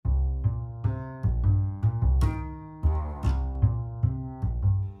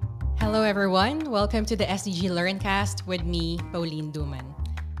Hello, everyone. Welcome to the SDG Learncast with me, Pauline Duman.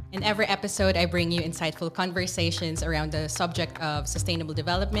 In every episode, I bring you insightful conversations around the subject of sustainable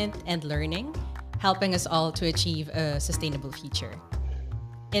development and learning, helping us all to achieve a sustainable future.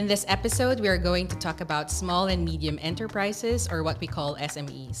 In this episode, we are going to talk about small and medium enterprises, or what we call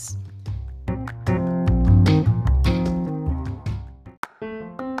SMEs.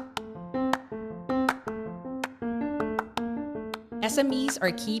 SMEs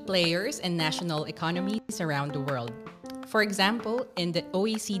are key players in national economies around the world. For example, in the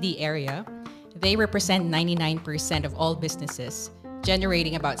OECD area, they represent 99% of all businesses,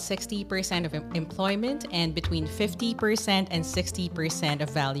 generating about 60% of employment and between 50% and 60% of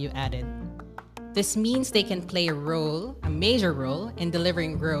value added. This means they can play a major role, in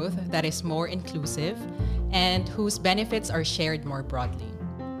delivering growth that is more inclusive and whose benefits are shared more broadly.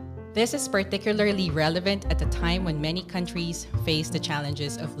 This is particularly relevant at a time when many countries face the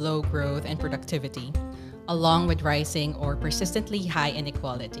challenges of low growth and productivity, along with rising or persistently high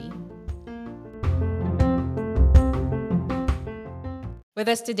inequality. With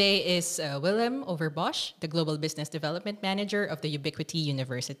us today is Willem Overbosch, the Global Business Development Manager of the Ubiquity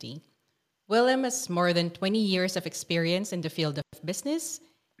University. Willem has more than 20 years of experience in the field of business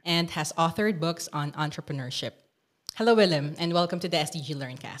and has authored books on entrepreneurship. Hello, Willem, and welcome to the SDG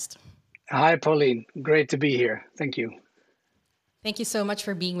Learncast. Hi, Pauline. Great to be here. Thank you. Thank you so much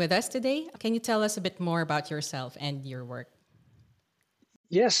for being with us today. Can you tell us a bit more about yourself and your work?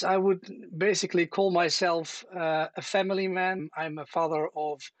 Yes, I would basically call myself a family man. I'm a father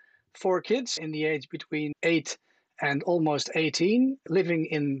of four kids in the age between 8 and almost 18, living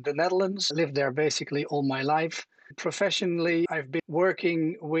in the Netherlands, lived there basically all my life. Professionally, I've been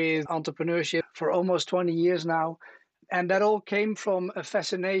working with entrepreneurship for almost 20 years now. And that all came from a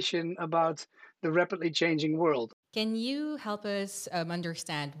fascination about the rapidly changing world. Can you help us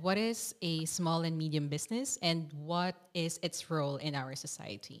understand what is a small and medium business and what is its role in our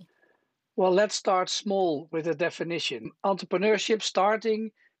society? Well, let's start small with a definition. Entrepreneurship,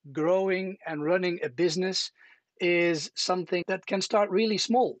 starting, growing, and running a business is something that can start really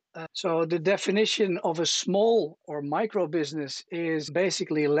small. So, the definition of a small or micro business is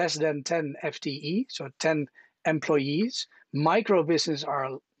basically less than 10 FTE, so 10 employees. Micro business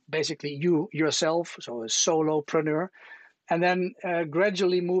are basically you yourself, so a solopreneur. And then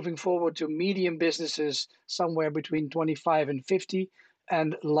gradually moving forward to medium businesses, somewhere between 25 and 50,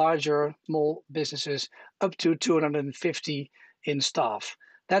 and larger small businesses up to 250 in staff.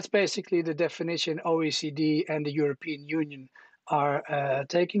 That's basically the definition OECD and the European Union are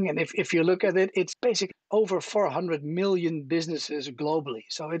taking. And if you look at it, it's basically over 400 million businesses globally.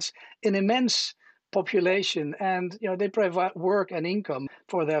 So it's an immense population, and they provide work and income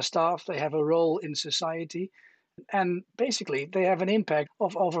for their staff. They have a role in society, and basically they have an impact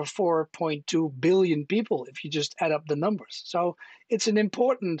of over 4.2 billion people if you just add up the numbers. So it's an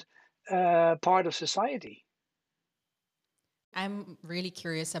important part of society. I'm really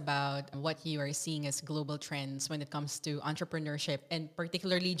curious about what you are seeing as global trends when it comes to entrepreneurship, and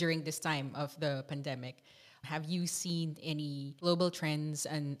particularly during this time of the pandemic. Have you seen any global trends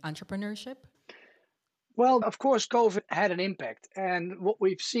in entrepreneurship? Well, of course, COVID had an impact. And what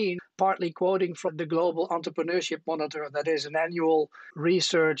we've seen, partly quoting from the Global Entrepreneurship Monitor, that is an annual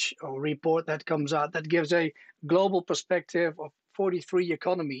research or report that comes out that gives a global perspective of 43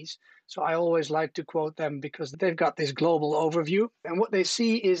 economies. So I always like to quote them because they've got this global overview. And what they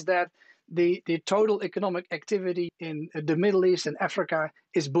see is that the total economic activity in the Middle East and Africa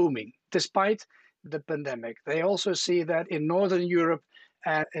is booming despite the pandemic. They also see that in Northern Europe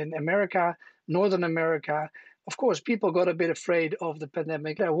and in America, Northern America, of course, people got a bit afraid of the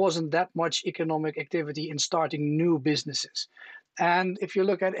pandemic. There wasn't that much economic activity in starting new businesses. And if you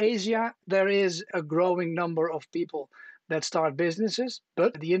look at Asia, there is a growing number of people that start businesses.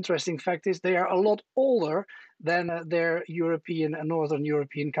 But the interesting fact is they are a lot older than their European and Northern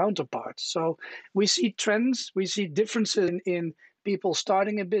European counterparts. So we see trends, we see differences in people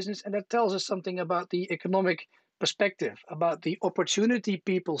starting a business, and that tells us something about the economic perspective, about the opportunity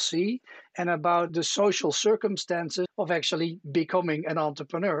people see, and about the social circumstances of actually becoming an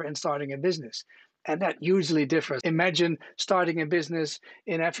entrepreneur and starting a business. And that hugely differs. Imagine starting a business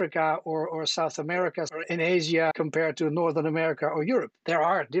in Africa or South America or in Asia compared to Northern America or Europe. There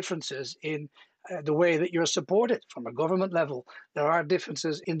are differences in the way that you're supported from a government level. There are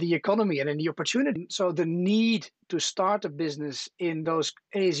differences in the economy and in the opportunity. So the need to start a business in those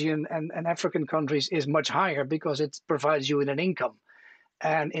Asian and African countries is much higher because it provides you with an income.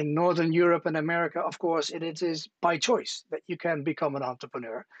 And in Northern Europe and America, of course, it is by choice that you can become an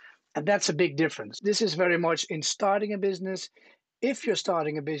entrepreneur. And that's a big difference. This is very much in starting a business, if you're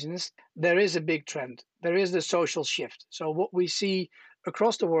starting a business, there is a big trend. There is the social shift. So, what we see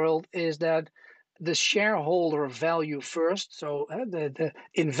across the world is that the shareholder value first, so the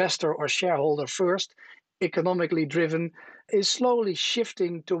investor or shareholder first, economically driven, is slowly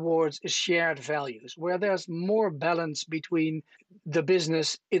shifting towards shared values, where there's more balance between the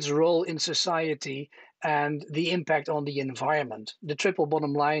business, its role in society, and the impact on the environment. The triple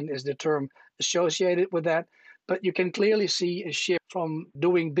bottom line is the term associated with that. But you can clearly see a shift from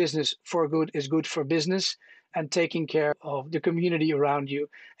doing business for good is good for business and taking care of the community around you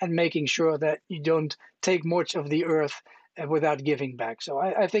and making sure that you don't take much of the earth without giving back. So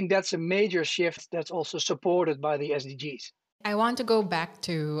I think that's a major shift that's also supported by the SDGs. I want to go back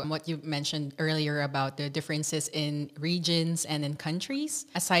to what you mentioned earlier about the differences in regions and in countries.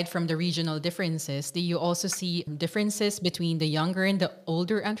 Aside from the regional differences, do you also see differences between the younger and the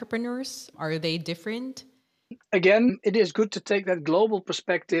older entrepreneurs? Are they different? Again, it is good to take that global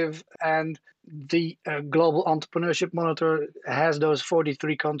perspective, and the Global Entrepreneurship Monitor has those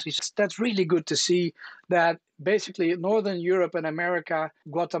 43 countries. That's really good to see that basically Northern Europe and America,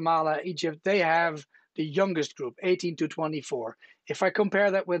 Guatemala, Egypt, they have the youngest group, 18 to 24. If I compare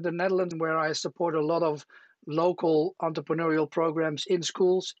that with the Netherlands, where I support a lot of local entrepreneurial programs in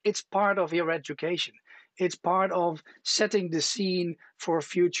schools, it's part of your education. It's part of setting the scene for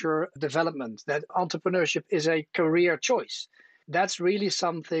future development, that entrepreneurship is a career choice. That's really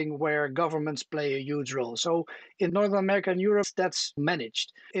something where governments play a huge role. So in North America and Europe, that's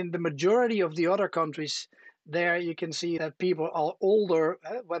managed. In the majority of the other countries, there you can see that people are older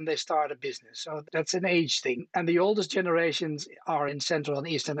when they start a business. So that's an age thing. And the oldest generations are in Central and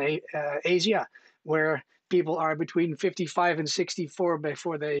Eastern Asia, where people are between 55 and 64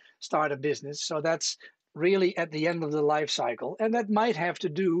 before they start a business. So that's really at the end of the life cycle. And that might have to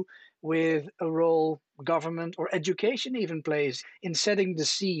do with a role government or education even plays in setting the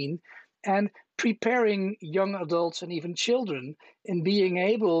scene and preparing young adults and even children in being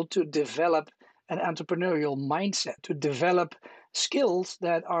able to develop an entrepreneurial mindset, to develop skills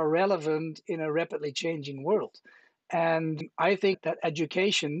that are relevant in a rapidly changing world. And I think that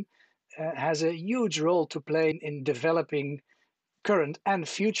education has a huge role to play in developing current and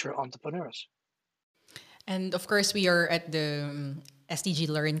future entrepreneurs. And of course, we are at the SDG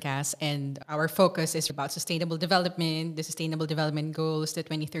Learncast, and our focus is about sustainable development, the Sustainable Development Goals, the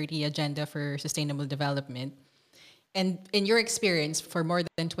 2030 Agenda for Sustainable Development. And in your experience for more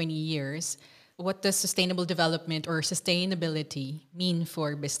than 20 years, what does sustainable development or sustainability mean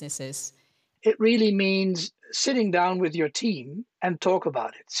for businesses? It really means sitting down with your team and talk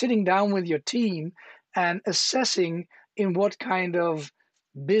about it, sitting down with your team and assessing in what kind of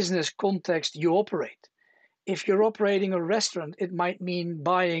business context you operate. If you're operating a restaurant, it might mean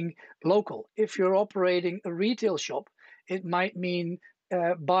buying local. If you're operating a retail shop, it might mean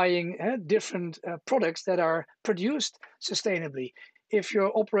buying different products that are produced sustainably. If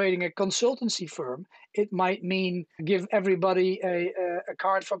you're operating a consultancy firm, it might mean give everybody a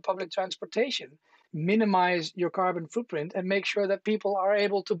card for public transportation, minimize your carbon footprint, and make sure that people are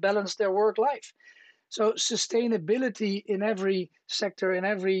able to balance their work life. So, sustainability in every sector, in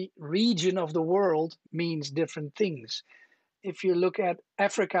every region of the world means different things. If you look at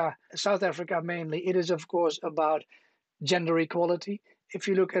Africa, South Africa mainly, it is, of course, about gender equality. If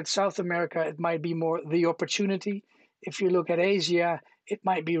you look at South America, it might be more the opportunity. If you look at Asia, it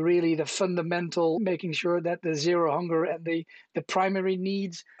might be really the fundamental, making sure that the zero hunger and the primary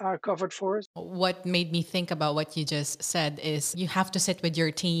needs are covered for us. What made me think about what you just said is you have to sit with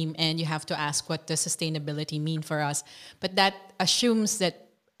your team and you have to ask what does sustainability mean for us. But that assumes that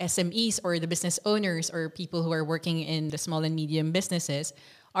SMEs or the business owners or people who are working in the small and medium businesses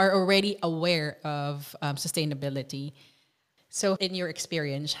are already aware of sustainability. So, in your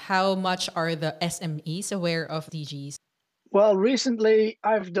experience, how much are the SMEs aware of DGs? Well, recently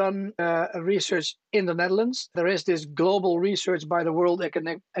I've done a research in the Netherlands. There is this global research by the World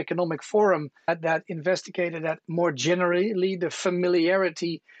Economic Forum that investigated that more generally the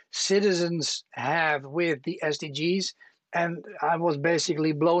familiarity citizens have with the SDGs. And I was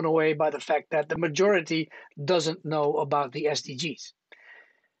basically blown away by the fact that the majority doesn't know about the SDGs.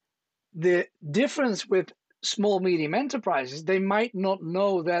 The difference with small medium enterprises, they might not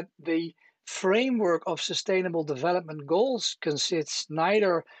know that the framework of sustainable development goals consists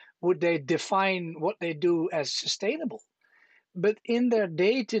neither would they define what they do as sustainable, but in their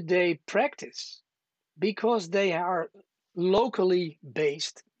day-to-day practice, because they are locally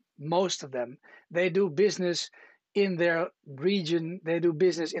based, most of them, they do business in their region, they do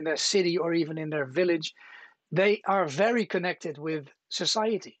business in their city or even in their village. They are very connected with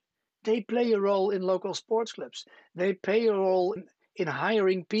society. They play a role in local sports clubs. They play a role in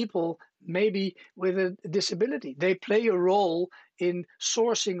hiring people, maybe with a disability. They play a role in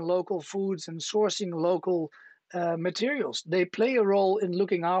sourcing local foods and sourcing local materials. They play a role in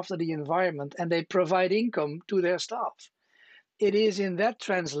looking after the environment, and they provide income to their staff. It is in that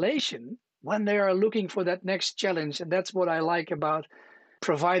translation when they are looking for that next challenge, and that's what I like about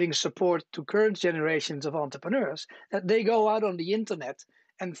providing support to current generations of entrepreneurs, that they go out on the internet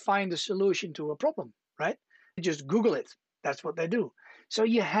and find a solution to a problem, right? They just Google it. That's what they do. So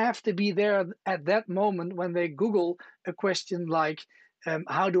you have to be there at that moment when they Google a question like,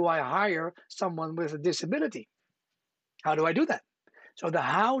 how do I hire someone with a disability? How do I do that? So the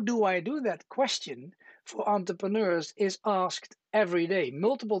how do I do that question for entrepreneurs is asked every day,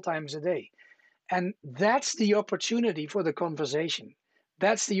 multiple times a day. And that's the opportunity for the conversation.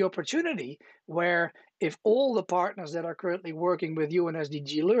 That's the opportunity where, if all the partners that are currently working with you and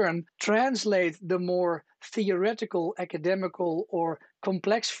SDG Learn translate the more theoretical, academical, or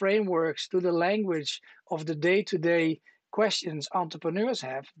complex frameworks to the language of the day to day questions entrepreneurs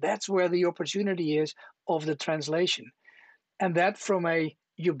have, that's where the opportunity is of the translation. And that, from a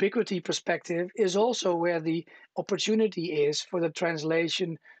ubiquity perspective, is also where the opportunity is for the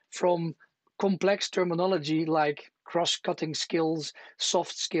translation from complex terminology like cross-cutting skills,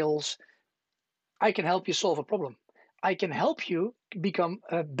 soft skills. I can help you solve a problem. I can help you become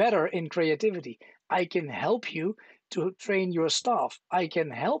better in creativity. I can help you to train your staff. I can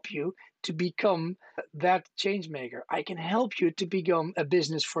help you to become that change maker. I can help you to become a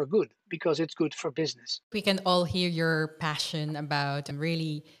business for good because it's good for business. We can all hear your passion about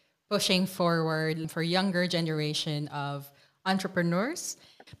really pushing forward for younger generation of entrepreneurs.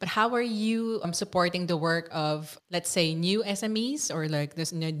 But how are you supporting the work of, let's say, new SMEs or like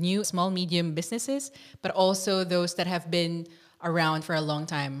this new small medium businesses, but also those that have been around for a long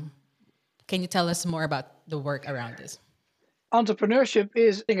time? Can you tell us more about the work around this? Entrepreneurship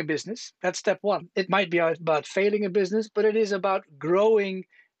is in a business. That's step one. It might be about failing a business, but it is about growing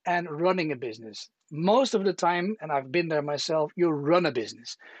and running a business. Most of the time, and I've been there myself, you run a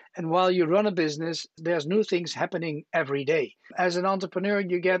business. And while you run a business, there's new things happening every day. As an entrepreneur,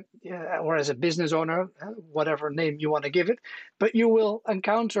 you get, or as a business owner, whatever name you want to give it, but you will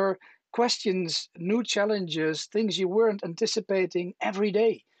encounter questions, new challenges, things you weren't anticipating every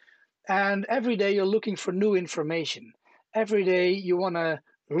day. And every day you're looking for new information. Every day you want to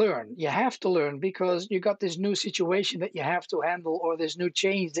learn. You have to learn because you got this new situation that you have to handle, or this new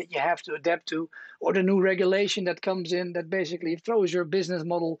change that you have to adapt to, or the new regulation that comes in that basically throws your business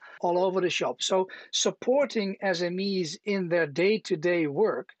model all over the shop. So supporting SMEs in their day-to-day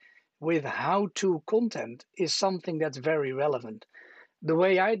work with how-to content is something that's very relevant. The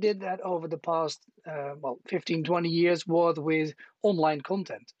way I did that over the past 15, 20 years was with online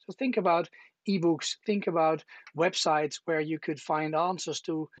content. So think about ebooks, think about websites where you could find answers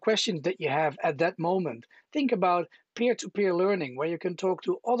to questions that you have at that moment. Think about peer-to-peer learning where you can talk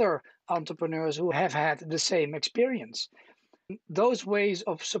to other entrepreneurs who have had the same experience. Those ways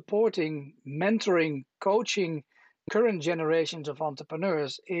of supporting, mentoring, coaching current generations of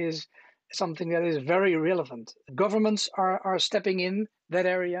entrepreneurs is something that is very relevant. Governments are stepping in that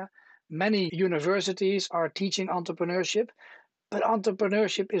area. Many universities are teaching entrepreneurship, but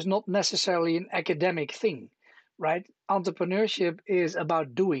entrepreneurship is not necessarily an academic thing, right? Entrepreneurship is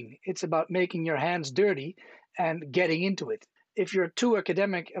about doing, it's about making your hands dirty and getting into it. If you're too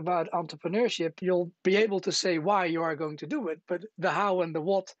academic about entrepreneurship, you'll be able to say why you are going to do it, but the how and the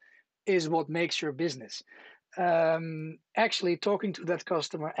what is what makes your business. Actually talking to that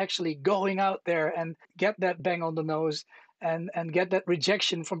customer, actually going out there and get that bang on the nose and get that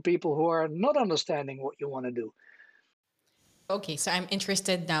rejection from people who are not understanding what you want to do. Okay, so I'm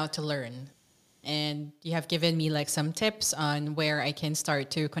interested now to learn. And you have given me like some tips on where I can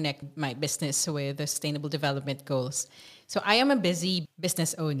start to connect my business with the sustainable development goals. So I am a busy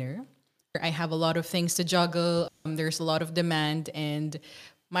business owner. I have a lot of things to juggle. There's a lot of demand, and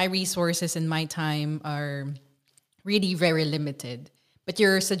my resources and my time are really very limited. But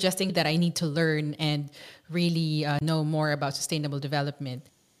you're suggesting that I need to learn and really know more about sustainable development.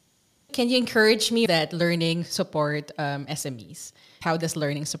 Can you encourage me that learning support SMEs? How does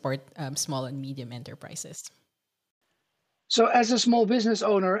learning support small and medium enterprises? So as a small business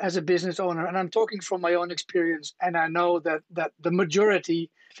owner, as a business owner, and I'm talking from my own experience, and I know that the majority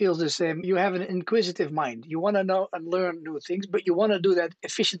feels the same. You have an inquisitive mind. You want to know and learn new things, but you want to do that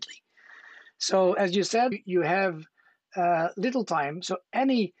efficiently. So as you said, you have little time. So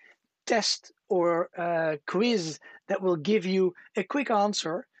any test or quiz that will give you a quick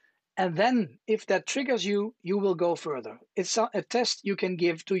answer And then if that triggers you, you will go further. It's a test you can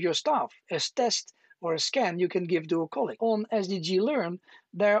give to your staff, a test or a scan you can give to a colleague. On SDG Learn,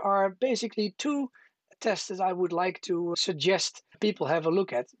 there are basically two tests that I would like to suggest people have a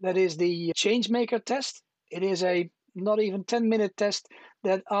look at. That is the Changemaker test. It is a not even 10-minute test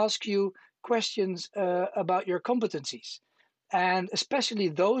that asks you questions about your competencies, and especially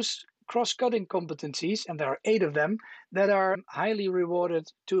those cross-cutting competencies, and there are 8 of them, that are highly rewarded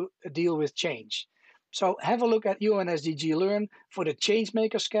to deal with change. So have a look at UNSDG Learn for the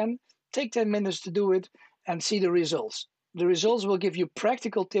Changemaker scan. Take 10 minutes to do it and see the results. The results will give you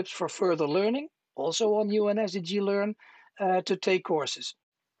practical tips for further learning, also on UNSDG Learn, to take courses.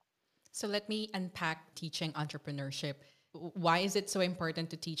 So let me unpack teaching entrepreneurship. Why is it so important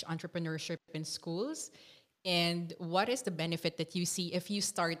to teach entrepreneurship in schools? And what is the benefit that you see if you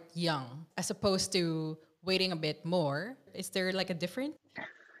start young as opposed to waiting a bit more? Is there like a difference?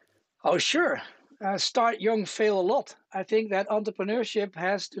 Oh, sure. Start young, fail a lot. I think that entrepreneurship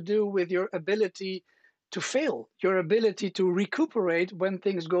has to do with your ability to fail, your ability to recuperate when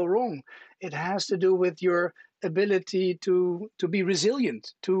things go wrong. It has to do with your ability to be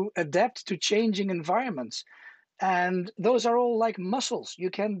resilient, to adapt to changing environments. And those are all like muscles.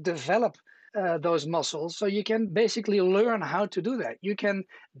 You can develop those muscles. So you can basically learn how to do that. You can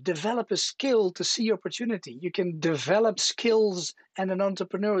develop a skill to see opportunity. You can develop skills and an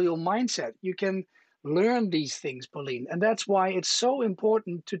entrepreneurial mindset. You can learn these things, Pauline. And that's why it's so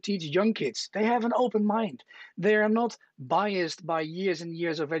important to teach young kids. They have an open mind. They are not biased by years and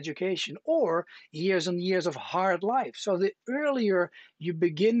years of education or years and years of hard life. So the earlier you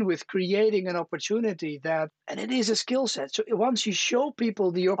begin with creating an opportunity that, and it is a skill set. So once you show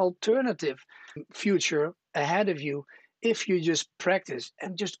people the alternative future ahead of you, if you just practice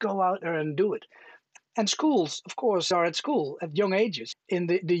and just go out there and do it. And schools, of course, are at school at young ages. In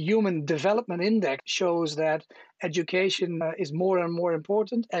the Human Development Index shows that education is more and more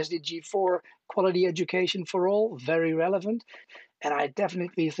important. SDG 4, quality education for all, very relevant. And I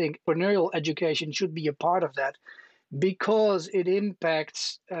definitely think entrepreneurial education should be a part of that because it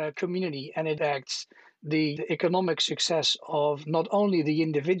impacts community and it impacts the economic success of not only the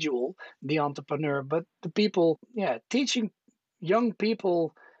individual, the entrepreneur, but the people. Yeah, teaching young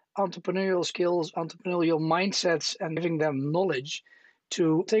people entrepreneurial skills, entrepreneurial mindsets, and giving them knowledge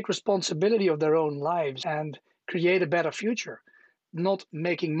to take responsibility of their own lives and create a better future. Not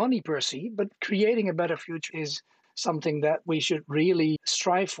making money per se, but creating a better future is something that we should really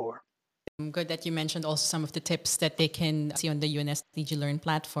strive for. Good that you mentioned also some of the tips that they can see on the UNSDG Learn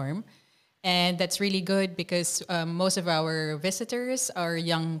platform. And that's really good because most of our visitors are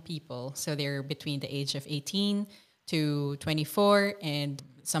young people. So they're between the age of 18 to 24. And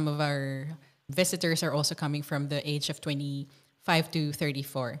some of our visitors are also coming from the age of 25 to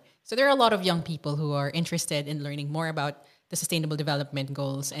 34. So there are a lot of young people who are interested in learning more about the Sustainable Development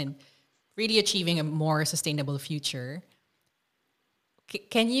Goals and really achieving a more sustainable future.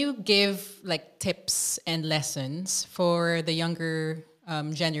 Can you give like tips and lessons for the younger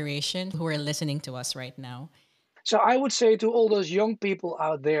generation who are listening to us right now? So I would say to all those young people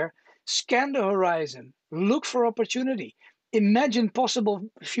out there, scan the horizon, look for opportunity, imagine possible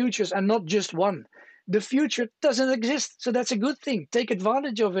futures and not just one. The future doesn't exist, so that's a good thing. Take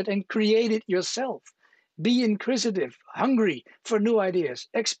advantage of it and create it yourself. Be inquisitive, hungry for new ideas,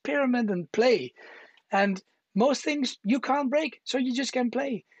 experiment and play. And most things you can't break, so you just can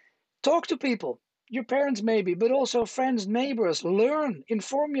play. Talk to people, your parents maybe, but also friends, neighbors. Learn,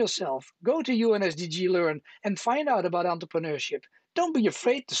 inform yourself. Go to UNSDG Learn and find out about entrepreneurship. Don't be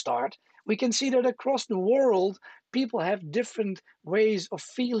afraid to start. We can see that across the world, people have different ways of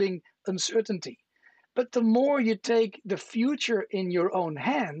feeling uncertainty. But the more you take the future in your own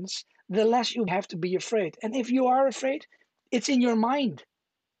hands, the less you have to be afraid. And if you are afraid, it's in your mind.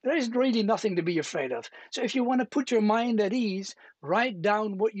 There is really nothing to be afraid of. So if you want to put your mind at ease, write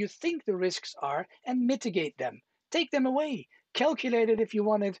down what you think the risks are and mitigate them. Take them away. Calculate it if you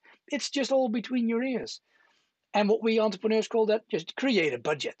want it. It's just all between your ears. And what we entrepreneurs call that, just create a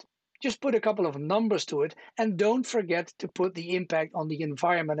budget. Just put a couple of numbers to it and don't forget to put the impact on the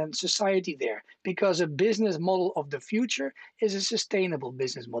environment and society there, because a business model of the future is a sustainable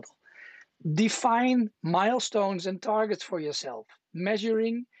business model. Define milestones and targets for yourself.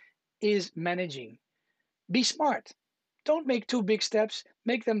 Measuring is managing. Be smart. Don't make too big steps,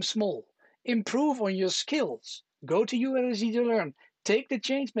 make them small. Improve on your skills. Go to UNSC to learn. Take the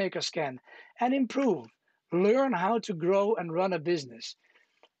Changemaker scan and improve. Learn how to grow and run a business.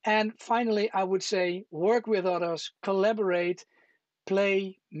 And finally, I would say work with others, collaborate,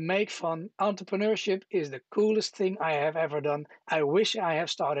 play, make fun. Entrepreneurship is the coolest thing I have ever done. I wish I have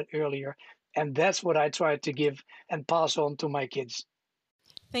started earlier. And that's what I try to give and pass on to my kids.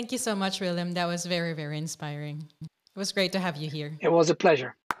 Thank you so much, Willem. That was very, very inspiring. It was great to have you here. It was a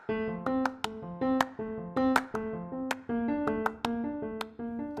pleasure.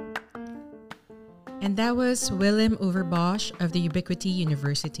 And that was Willem Overbosch of the Ubiquity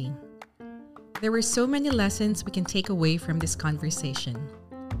University. There were so many lessons we can take away from this conversation.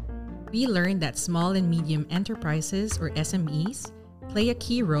 We learned that small and medium enterprises, or SMEs, play a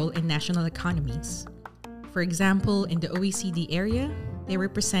key role in national economies. For example, in the OECD area, they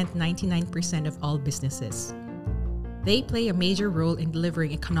represent 99% of all businesses. They play a major role in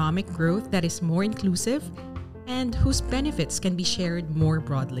delivering economic growth that is more inclusive and whose benefits can be shared more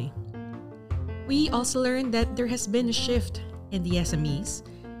broadly. We also learned that there has been a shift in the SMEs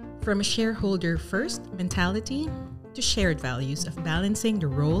from a shareholder-first mentality to shared values of balancing the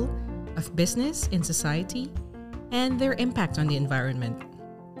role of business in society and their impact on the environment.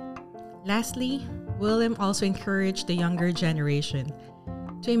 Lastly, Willem also encouraged the younger generation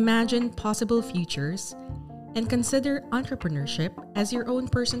to imagine possible futures and consider entrepreneurship as your own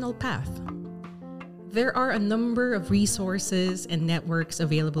personal path. There are a number of resources and networks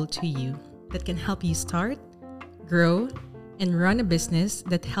available to you that can help you start, grow, and run a business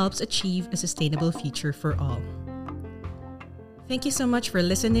that helps achieve a sustainable future for all. Thank you so much for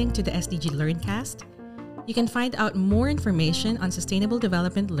listening to the SDG LearnCast. You can find out more information on sustainable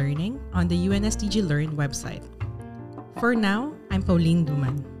development learning on the UNSDG Learn website. For now, I'm Pauline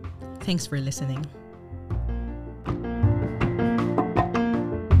Duman. Thanks for listening.